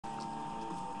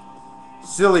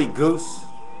Silly goose.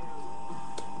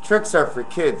 Tricks are for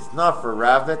kids, not for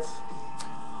rabbits.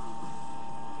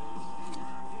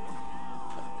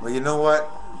 Well, you know what?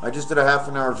 I just did a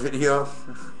half-an-hour video,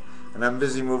 and I'm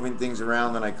busy moving things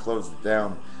around, and I closed it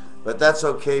down. But that's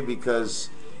okay because,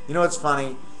 you know what's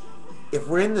funny? If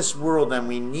we're in this world and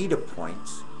we need a point,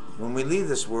 when we leave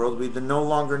this world, we no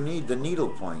longer need the needle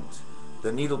point.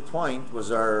 The needle point was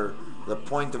the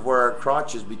point of where our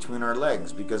crotch is between our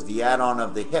legs, because the add-on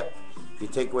of the hip, if you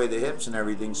take away the hips and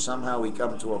everything, somehow we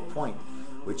come to a point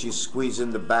which you squeeze in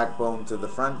the backbone to the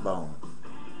front bone.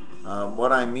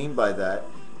 What I mean by that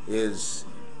is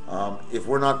if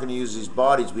we're not going to use these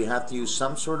bodies, we have to use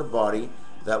some sort of body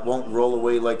that won't roll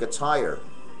away like a tire.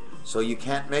 So you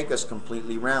can't make us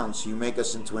completely round, so you make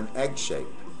us into an egg shape.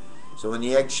 So when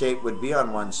the egg shape would be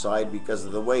on one side, because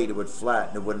of the weight, it would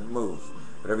flatten, it wouldn't move.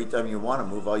 But every time you want to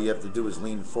move, all you have to do is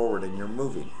lean forward and you're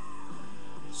moving.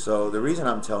 So the reason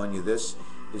I'm telling you this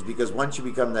is because once you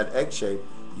become that egg shape,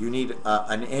 you need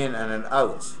an in and an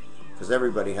out, because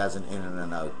everybody has an in and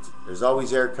an out. There's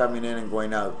always air coming in and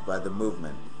going out by the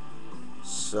movement.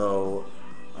 So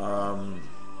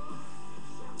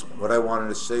what I wanted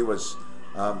to say was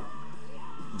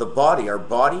the body, our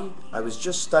body, I was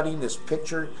just studying this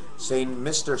picture saying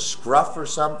Mr. Scruff or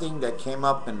something that came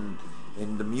up in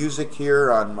the music here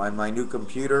on my new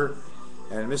computer,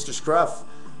 and Mr. Scruff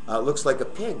looks like a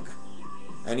pig,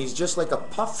 and he's just like a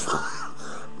puff.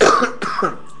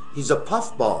 He's a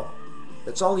puffball.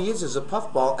 That's all he is a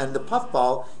puffball, and the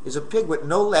puffball is a pig with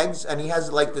no legs, and he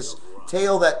has like this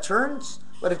tail that turns,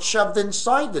 but it's shoved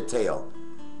inside the tail.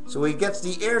 So he gets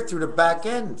the air through the back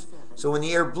end. So when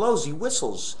the air blows, he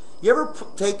whistles. You ever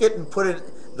take it and put it,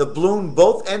 the balloon,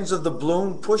 both ends of the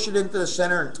balloon, push it into the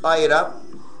center and tie it up?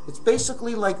 It's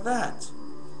basically like that.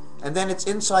 And then it's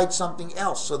inside something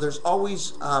else. So there's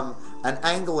always an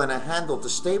angle and a handle to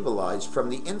stabilize from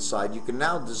the inside. You can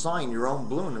now design your own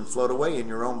balloon and float away in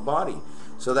your own body.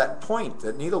 So that point,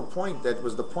 that needle point, that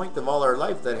was the point of all our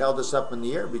life that held us up in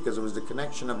the air, because it was the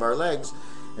connection of our legs.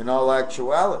 In all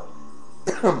actuality,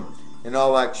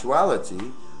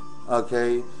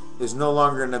 okay, is no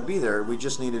longer going to be there. We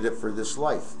just needed it for this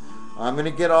life. I'm going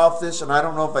to get off this, and I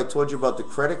don't know if I told you about the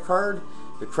credit card.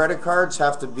 The credit cards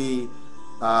have to be,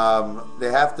 you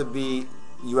have to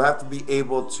be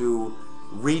able to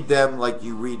read them like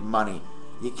you read money.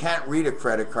 You can't read a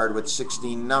credit card with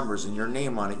 16 numbers and your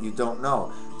name on it. You don't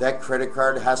know. That credit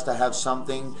card has to have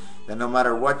something that no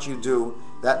matter what you do,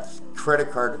 that credit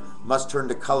card must turn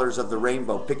the colors of the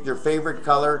rainbow. Pick your favorite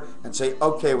color and say,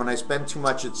 okay, when I spend too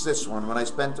much, it's this one. When I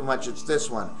spend too much, it's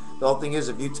this one. The whole thing is,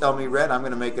 if you tell me red, I'm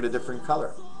going to make it a different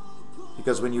color.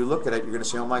 Because when you look at it, you're going to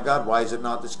say, oh my God, why is it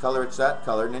not this color, it's that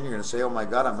color? And then you're going to say, oh my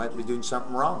God, I might be doing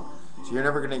something wrong. So you're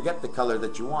never going to get the color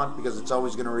that you want, because it's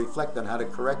always going to reflect on how to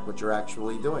correct what you're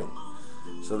actually doing.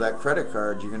 So that credit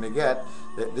card you're going to get,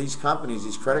 these companies,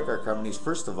 these credit card companies,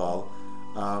 first of all,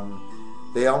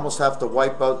 they almost have to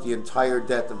wipe out the entire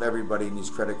debt of everybody in these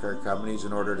credit card companies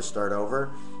in order to start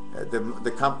over.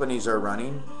 The companies are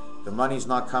running. The money's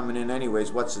not coming in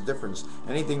anyways. What's the difference?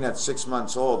 Anything that's 6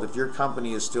 months old, if your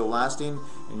company is still lasting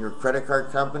and your credit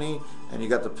card company and you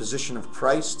got the position of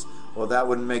Christ, well, that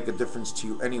wouldn't make a difference to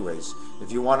you anyways.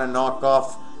 If you want to knock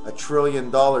off $1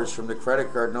 trillion from the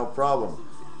credit card, no problem.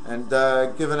 And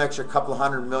give an extra couple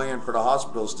 $100 million for the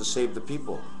hospitals to save the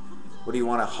people. What do you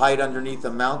want to hide underneath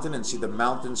a mountain and see the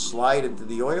mountain slide into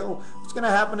the oil? What's going to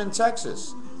happen in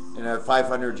Texas in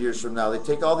 500 years from now? They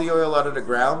take all the oil out of the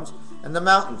ground and the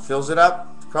mountain fills it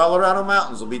up. The Colorado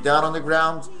mountains will be down on the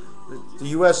ground. The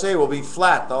USA will be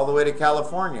flat all the way to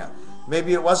California.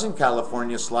 Maybe it wasn't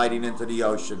California sliding into the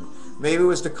ocean. Maybe it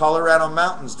was the Colorado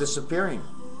mountains disappearing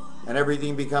and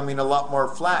everything becoming a lot more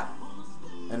flat.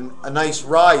 And a nice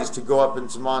rise to go up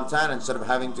into Montana instead of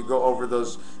having to go over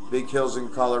those big hills in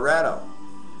Colorado.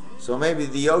 So maybe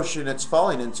the ocean it's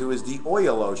falling into is the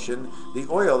oil ocean, the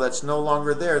oil that's no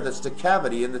longer there, that's the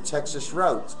cavity in the Texas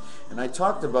route. And I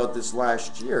talked about this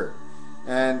last year.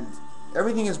 And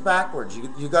everything is backwards.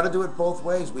 You got to do it both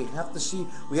ways. We have to see,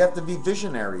 we have to be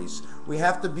visionaries. We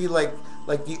have to be like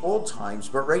the old times.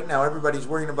 But right now everybody's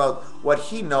worrying about what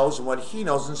he knows and what he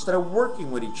knows instead of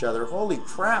working with each other. Holy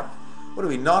crap. What are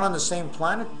we, not on the same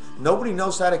planet? Nobody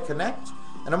knows how to connect?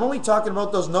 And I'm only talking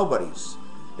about those nobodies.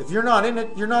 If you're not in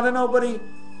it, you're not a nobody.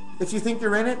 If you think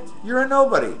you're in it, you're a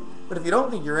nobody. But if you don't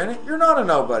think you're in it, you're not a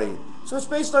nobody. So it's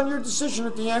based on your decision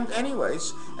at the end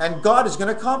anyways. And God is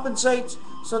going to compensate.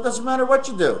 So it doesn't matter what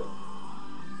you do.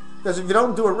 Because if you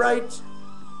don't do it right,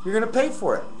 you're going to pay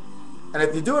for it. And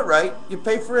if you do it right, you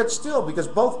pay for it still. Because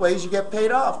both ways you get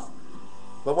paid off.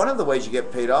 But one of the ways you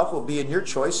get paid off will be in your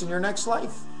choice in your next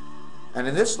life. And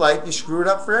in this life, you screw it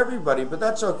up for everybody, but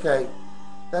that's okay.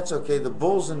 That's okay. The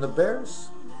bulls and the bears,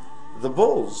 the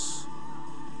bulls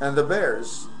and the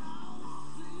bears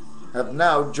have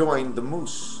now joined the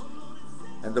moose.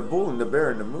 And the bull and the bear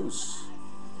and the moose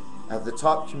have the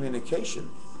top communication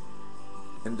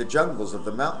in the jungles of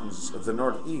the mountains of the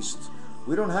northeast.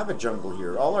 We don't have a jungle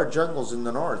here. All our jungles in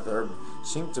the north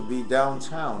seem to be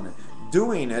downtown,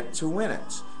 doing it to win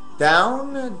it.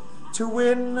 Down to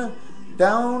win,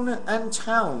 down and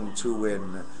town to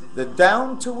win. The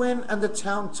down to win and the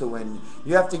town to win.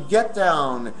 You have to get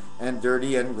down and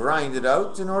dirty and grind it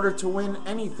out in order to win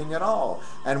anything at all.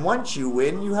 And once you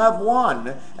win, you have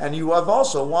won. And you have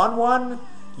also won one.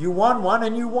 You won one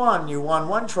and you won. You won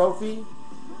one trophy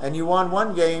and you won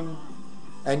one game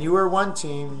and you were one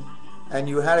team and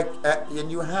you had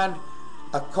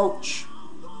a coach.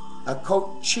 A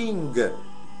coaching.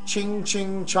 Ching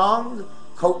ching chong.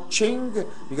 Coaching,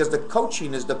 because the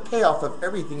coaching is the payoff of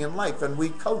everything in life, and we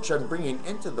coach on bringing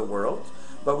into the world,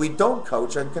 but we don't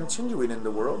coach on continuing in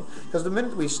the world, because the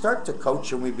minute we start to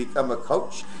coach and we become a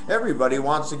coach, everybody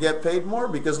wants to get paid more,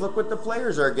 because look what the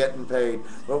players are getting paid.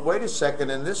 But wait a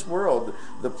second, in this world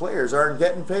the players aren't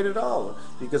getting paid at all,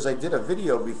 because I did a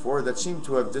video before that seemed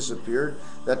to have disappeared,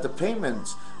 that the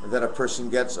payment that a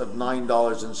person gets of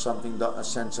 $9 and something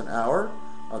cents an hour,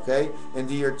 okay, in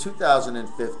the year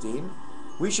 2015,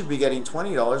 we should be getting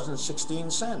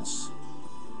 $20.16.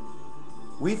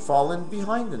 We've fallen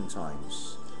behind in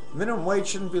times. Minimum wage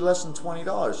shouldn't be less than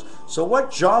 $20. So what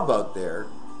job out there,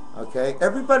 okay,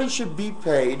 everybody should be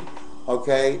paid,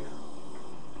 okay,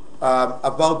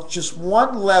 about just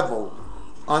one level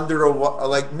under,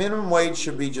 like minimum wage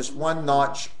should be just one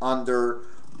notch under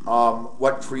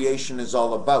what creation is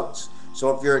all about.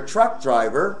 So if you're a truck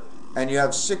driver and you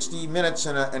have 60 minutes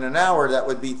in an hour, that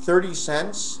would be 30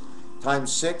 cents.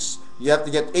 Times 6, you have to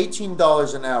get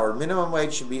 $18 an hour. Minimum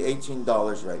wage should be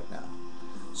 $18 right now.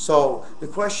 So the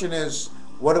question is,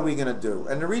 what are we going to do?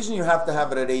 And the reason you have to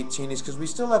have it at 18 is because we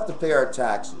still have to pay our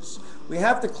taxes. We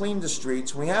have to clean the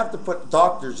streets. We have to put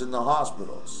doctors in the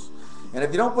hospitals. And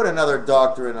if you don't put another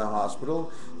doctor in a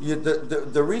hospital,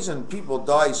 the reason people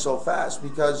die so fast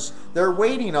because they're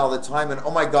waiting all the time and,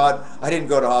 oh my God, I didn't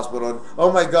go to hospital, and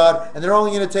oh my God, and they're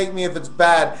only going to take me if it's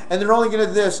bad, and they're only going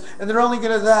to this, and they're only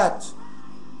going to that.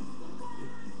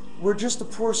 We're just the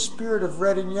poor spirit of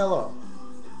red and yellow.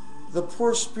 The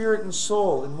poor spirit and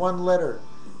soul in one letter.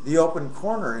 The open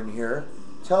corner in here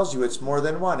tells you it's more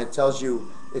than one. It tells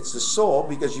you it's the soul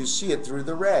because you see it through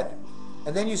the red.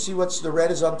 And then you see what's the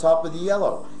red is on top of the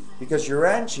yellow, because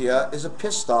Urantia is a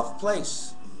pissed off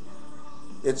place.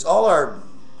 It's all our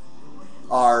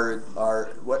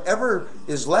whatever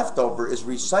is left over is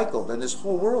recycled, and this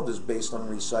whole world is based on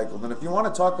recycled. And if you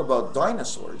want to talk about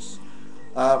dinosaurs,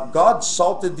 God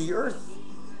salted the earth.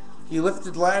 He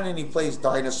lifted land and he placed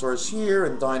dinosaurs here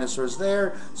and dinosaurs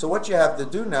there. So what you have to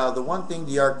do now, the one thing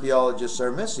the archaeologists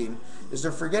are missing, is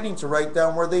they're forgetting to write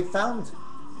down where they found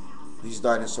these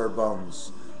dinosaur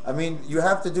bones. I mean, you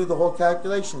have to do the whole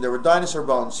calculation. There were dinosaur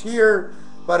bones here,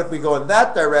 but if we go in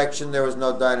that direction, there was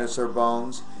no dinosaur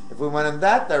bones. If we went in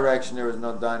that direction, there was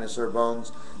no dinosaur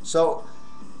bones. So,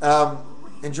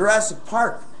 in Jurassic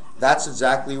Park, that's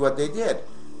exactly what they did.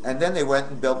 And then they went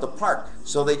and built a park.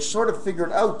 So they sort of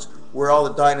figured out where all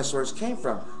the dinosaurs came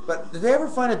from. But did they ever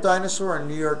find a dinosaur in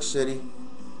New York City?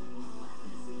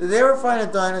 Did they ever find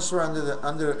a dinosaur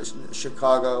under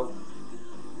Chicago?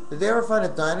 Did they ever find a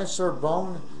dinosaur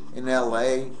bone in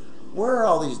LA? Where are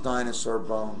all these dinosaur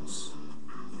bones?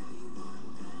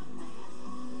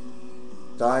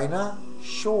 Dinah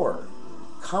Shore.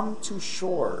 Come to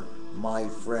shore, my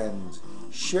friend.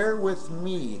 Share with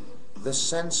me the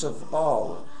sense of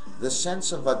all. The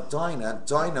sense of a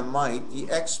dynamite. The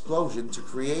explosion to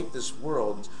create this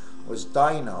world was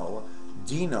Dino,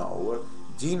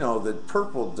 the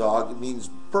purple dog, it means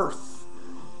birth.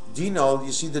 Dino,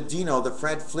 you see the Dino, the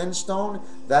Fred Flintstone,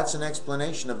 that's an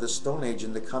explanation of the Stone Age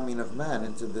and the coming of man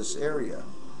into this area.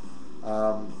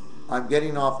 I'm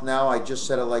getting off now. I just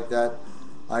said it like that.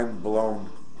 I'm blown.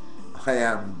 I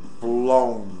am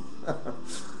blown.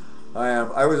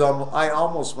 I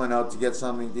almost went out to get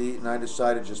something to eat, and I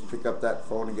decided to just pick up that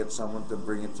phone and get someone to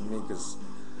bring it to me because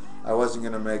I wasn't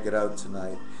going to make it out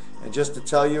tonight. And just to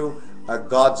tell you,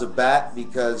 God's a bat,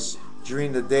 because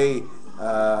during the day,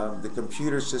 the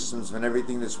computer systems and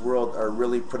everything in this world are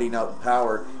really putting out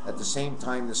power. At the same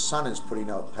time, the sun is putting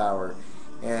out power.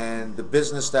 And the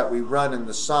business that we run in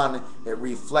the sun, it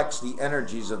reflects the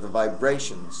energies of the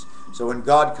vibrations. So when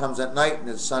God comes at night and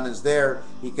the sun is there,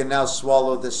 he can now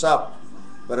swallow this up.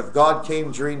 But if God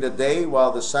came during the day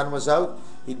while the sun was out,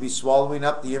 he'd be swallowing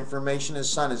up the information his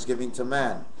son is giving to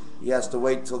man. he has to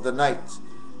wait till the night.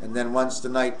 And then once the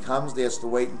night comes, he has to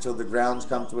wait until the grounds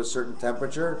come to a certain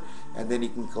temperature, and then he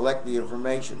can collect the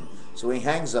information. So he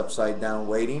hangs upside down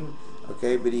waiting,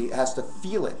 okay, but he has to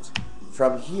feel it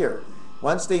from here.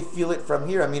 Once they feel it from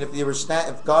here, I mean,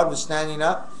 if God was standing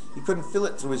up, he couldn't feel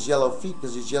it through his yellow feet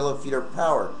because his yellow feet are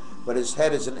power, but his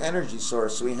head is an energy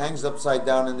source. So he hangs upside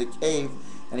down in the cave,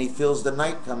 and he feels the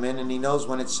night come in, and he knows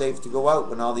when it's safe to go out,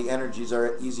 when all the energies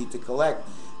are easy to collect,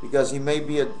 because he may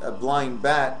be a blind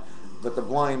bat, but the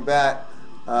blind bat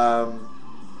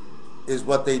is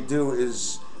what they do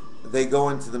is they go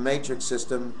into the matrix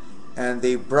system and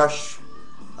they brush.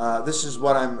 This is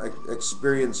what I'm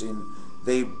experiencing.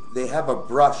 They have a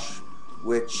brush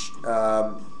which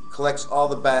collects all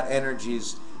the bat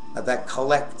energies that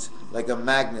collect like a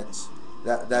magnet.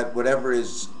 That whatever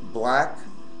is black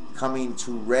coming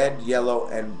to red, yellow,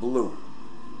 and blue,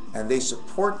 and they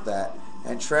support that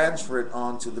and transfer it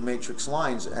onto the matrix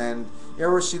lines. And you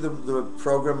ever see the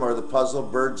program or the puzzle,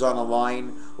 Birds on a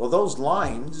Line? Well, those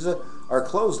lines are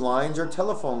clotheslines or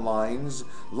telephone lines,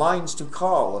 lines to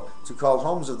call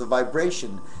homes of the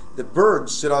vibration. The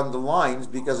birds sit on the lines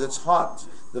because it's hot.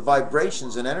 The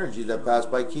vibrations and energy that pass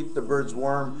by keep the birds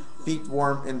warm, feet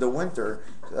warm in the winter,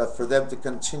 for them to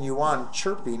continue on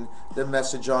chirping the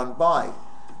message on by.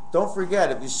 Don't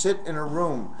forget, if you sit in a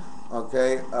room,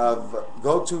 okay,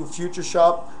 go to Future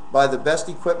Shop, buy the best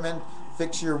equipment,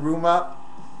 fix your room up.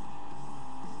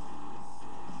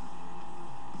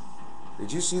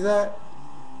 Did you see that?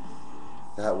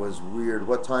 That was weird.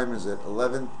 What time is it?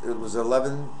 11. It was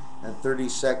 11 and 30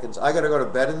 seconds. I gotta go to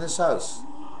bed in this house.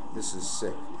 This is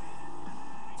sick.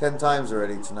 10 times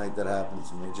already tonight that happened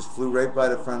to me. Just flew right by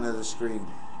the front of the screen,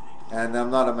 and I'm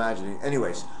not imagining.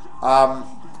 Anyways, I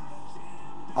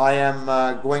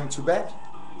am going to bed,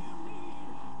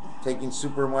 taking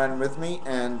Superman with me,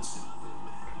 and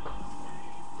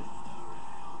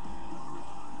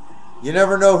you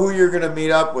never know who you're going to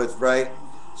meet up with, right?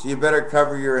 So you better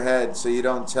cover your head so you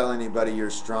don't tell anybody you're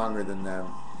stronger than them.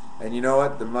 And you know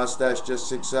what? The mustache just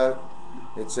sticks out.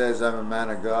 It says, I'm a man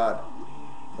of God.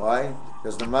 Why?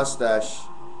 Because the mustache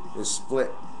is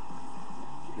split.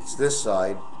 It's this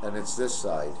side and it's this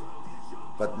side.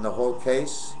 But in the whole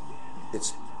case,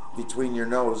 it's between your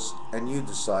nose and you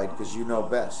decide, because you know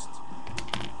best.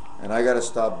 And I got to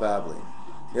stop babbling.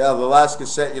 Yeah, the last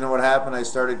cassette, you know what happened? I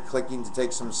started clicking to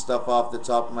take some stuff off the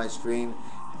top of my screen,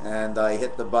 and I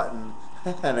hit the button,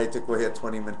 and I took away a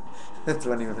 20-minute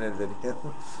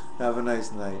video. Have a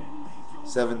nice night.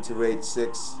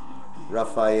 7286,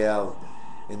 Raphael.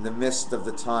 In the midst of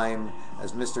the time,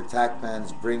 as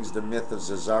MrTacpans's brings the myth of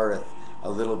Zazareth a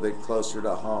little bit closer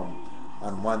to home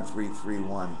on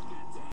 1331.